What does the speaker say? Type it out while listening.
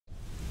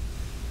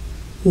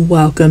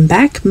Welcome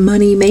back,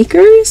 money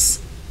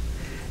makers.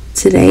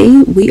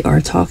 Today we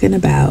are talking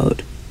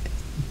about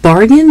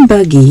bargain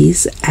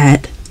buggies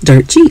at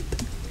dirt cheap.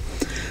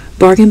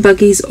 Bargain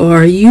buggies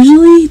are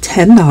usually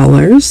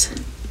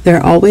 $10.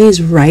 They're always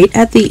right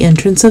at the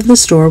entrance of the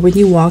store when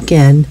you walk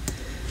in.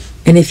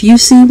 And if you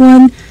see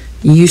one,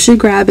 you should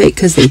grab it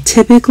because they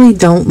typically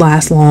don't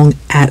last long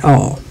at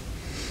all.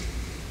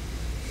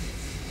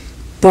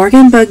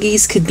 Bargain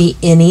buggies could be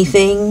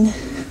anything,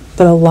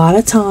 but a lot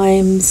of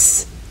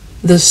times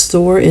the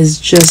store is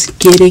just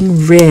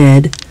getting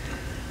rid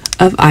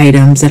of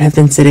items that have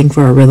been sitting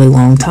for a really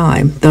long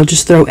time. They'll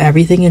just throw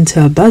everything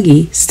into a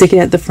buggy, stick it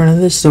at the front of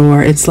the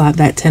store, and slap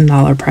that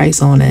 $10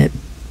 price on it.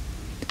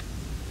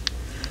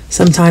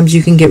 Sometimes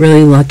you can get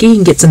really lucky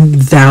and get some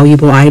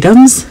valuable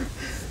items.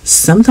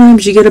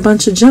 Sometimes you get a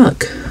bunch of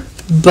junk,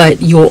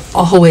 but you'll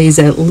always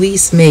at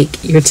least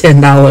make your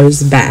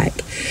 $10 back.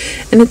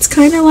 And it's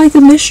kind of like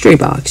a mystery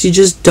box. You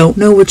just don't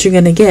know what you're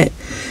going to get.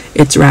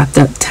 It's wrapped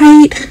up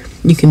tight.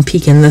 You can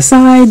peek in the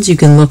sides. You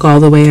can look all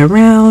the way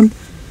around.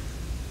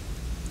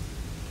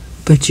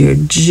 But you're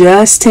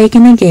just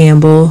taking a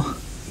gamble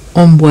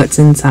on what's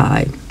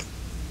inside.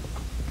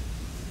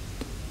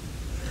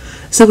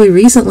 So we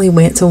recently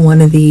went to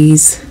one of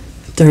these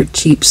dirt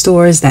cheap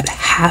stores that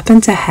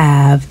happened to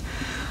have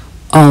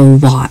a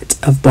lot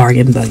of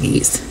bargain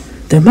buggies.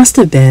 There must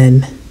have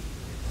been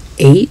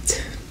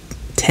 8,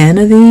 10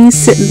 of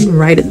these sitting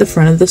right at the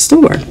front of the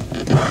store.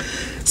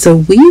 So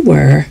we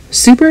were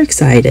super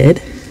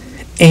excited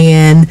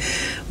and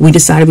we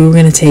decided we were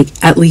going to take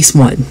at least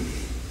one.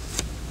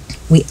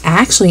 We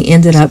actually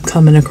ended up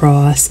coming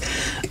across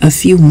a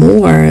few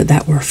more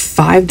that were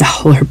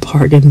 $5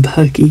 bargain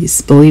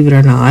buggies, believe it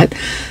or not.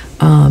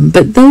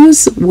 But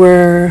those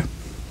were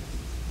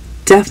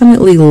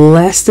definitely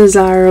less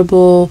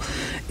desirable.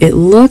 It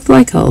looked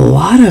like a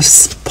lot of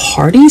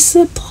party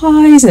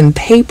supplies and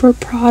paper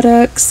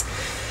products.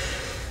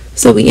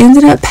 So we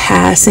ended up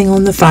passing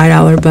on the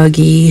 $5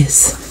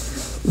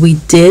 buggies. We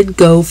did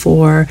go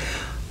for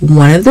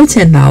one of the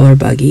 $10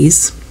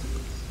 buggies.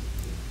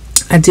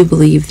 I do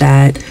believe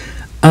that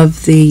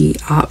of the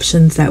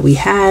options that we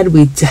had,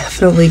 we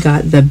definitely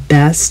got the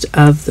best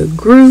of the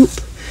group.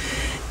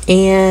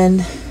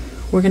 And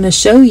we're going to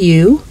show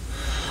you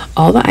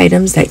all the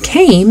items that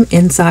came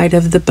inside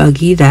of the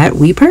buggy that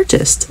we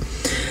purchased.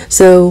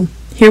 So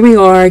here we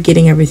are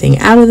getting everything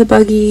out of the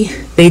buggy.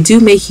 They do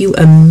make you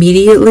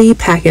immediately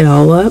pack it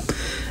all up.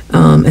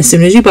 As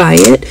soon as you buy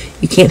it,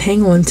 you can't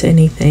hang on to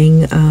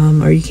anything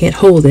or you can't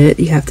hold it.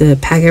 You have to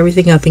pack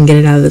everything up and get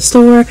it out of the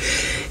store.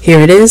 Here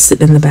it is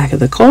sitting in the back of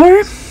the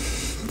car.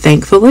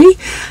 Thankfully,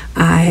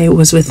 I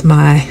was with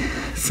my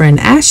friend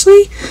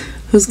Ashley,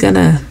 who's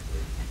gonna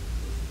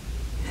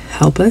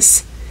help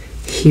us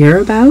hear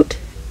about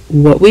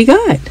what we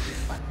got.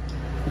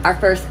 Our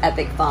first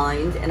epic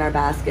find in our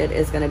basket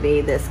is going to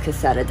be this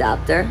cassette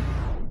adapter.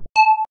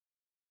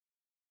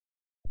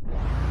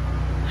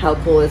 How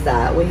cool is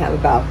that? We have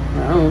about,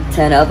 I don't know,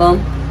 10 of them.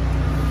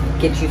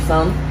 Get you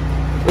some.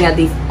 We have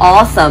these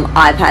awesome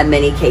iPad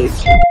mini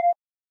cases.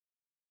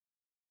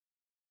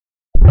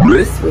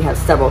 We have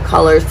several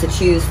colors to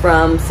choose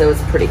from, so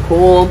it's pretty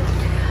cool.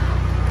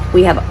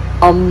 We have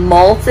a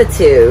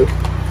multitude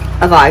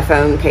of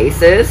iPhone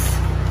cases.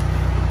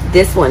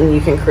 This one you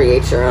can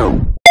create your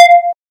own.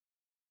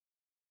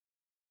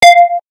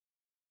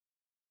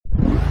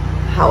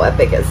 How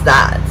epic is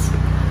that?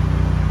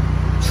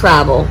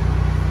 Travel.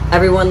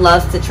 Everyone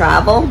loves to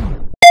travel.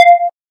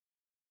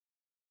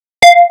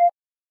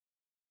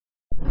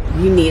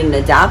 You need an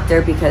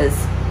adapter because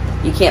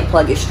you can't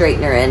plug your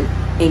straightener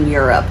in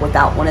Europe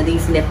without one of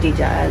these nifty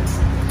jads.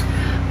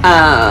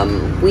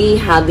 We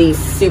have these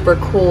super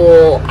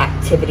cool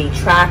activity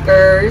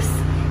trackers.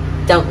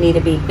 Don't need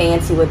to be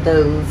fancy with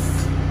those,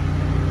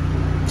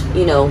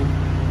 you know,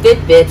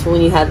 Fitbits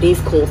when you have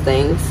these cool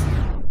things.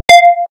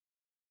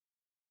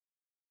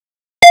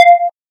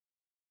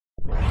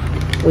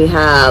 We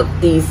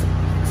have these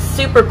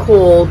super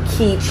cool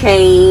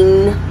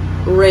keychain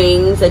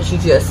rings that you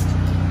just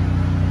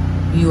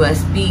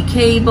USB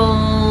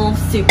cable,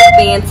 super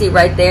fancy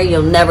right there.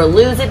 You'll never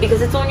lose it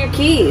because it's on your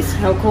keys.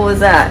 How cool is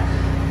that?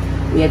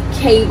 We have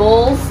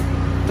cables,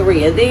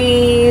 3 of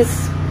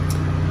these,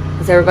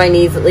 because everybody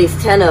needs at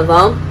least 10 of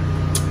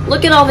them.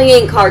 Look at all the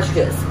ink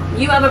cartridges.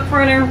 You have a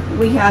printer,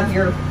 we have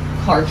your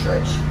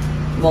cartridge.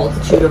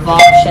 Multitude of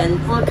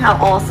options. Look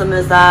how awesome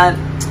is that?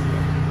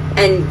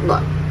 And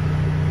look,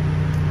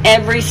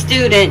 every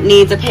student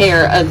needs a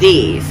pair of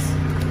these.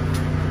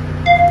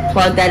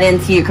 Plug that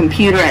into your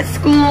computer at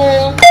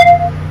school.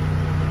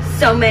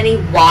 So many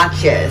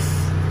watches.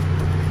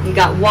 You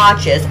got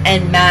watches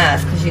and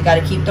masks because you got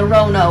to keep the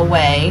Rona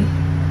away.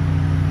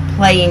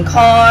 Playing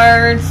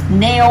cards,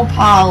 nail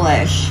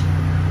polish,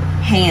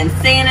 hand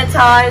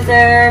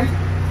sanitizer.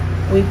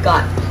 We've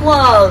got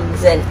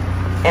plugs and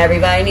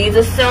everybody needs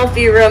a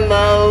selfie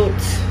remote.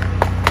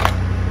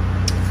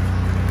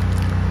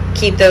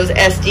 Keep those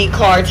SD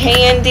cards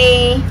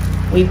handy.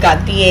 We've got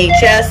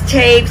VHS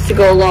tapes to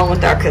go along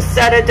with our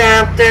cassette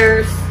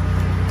adapters,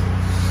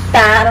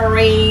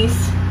 batteries,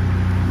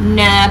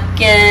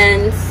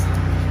 napkins.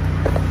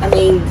 I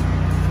mean,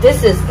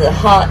 this is the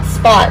hot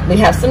spot. We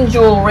have some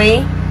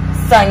jewelry,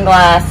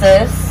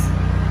 sunglasses,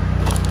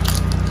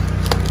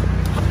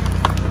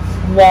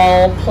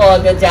 wall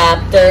plug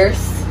adapters.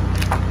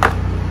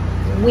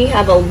 We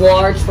have a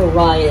large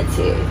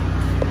variety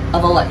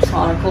of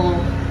electronical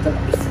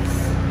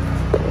devices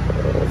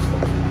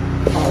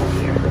all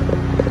here.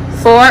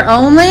 For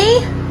only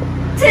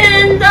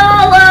 $10.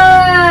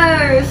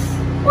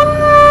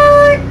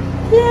 What?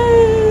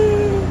 Yay!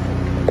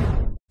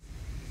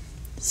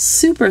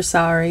 Super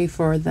sorry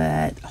for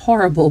that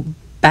horrible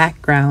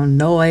background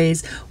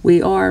noise.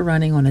 We are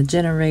running on a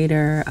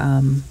generator.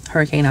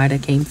 Hurricane Ida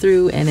came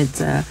through, and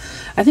it's I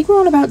think we're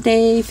on about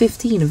day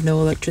 15 of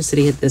no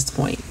electricity at this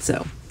point,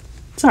 so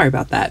sorry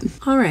about that.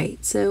 All right,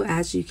 so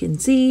as you can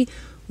see,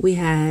 we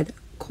had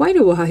quite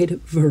a wide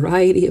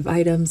variety of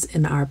items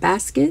in our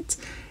basket.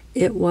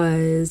 It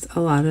was a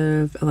lot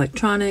of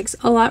electronics.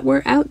 A lot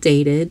were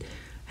outdated.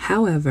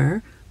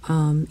 However,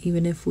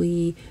 even if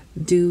we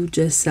do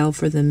just sell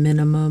for the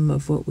minimum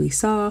of what we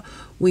saw,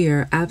 we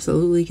are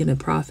absolutely going to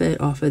profit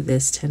off of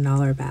this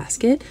 $10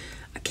 basket.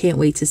 I can't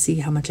wait to see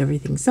how much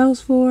everything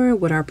sells for,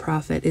 what our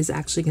profit is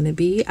actually going to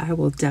be. I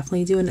will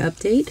definitely do an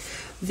update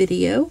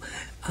video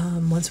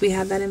once we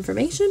have that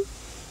information.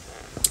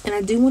 And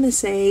I do want to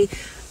say,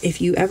 if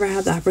you ever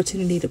have the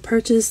opportunity to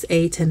purchase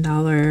a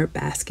 $10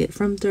 basket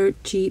from Dirt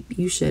Cheap,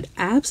 you should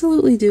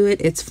absolutely do it.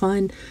 It's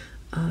fun.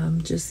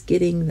 Just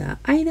getting the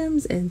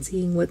items and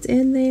seeing what's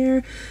in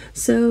there.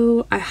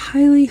 So I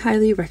highly,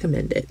 highly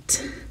recommend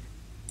it.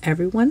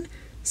 Everyone,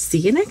 see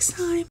you next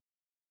time.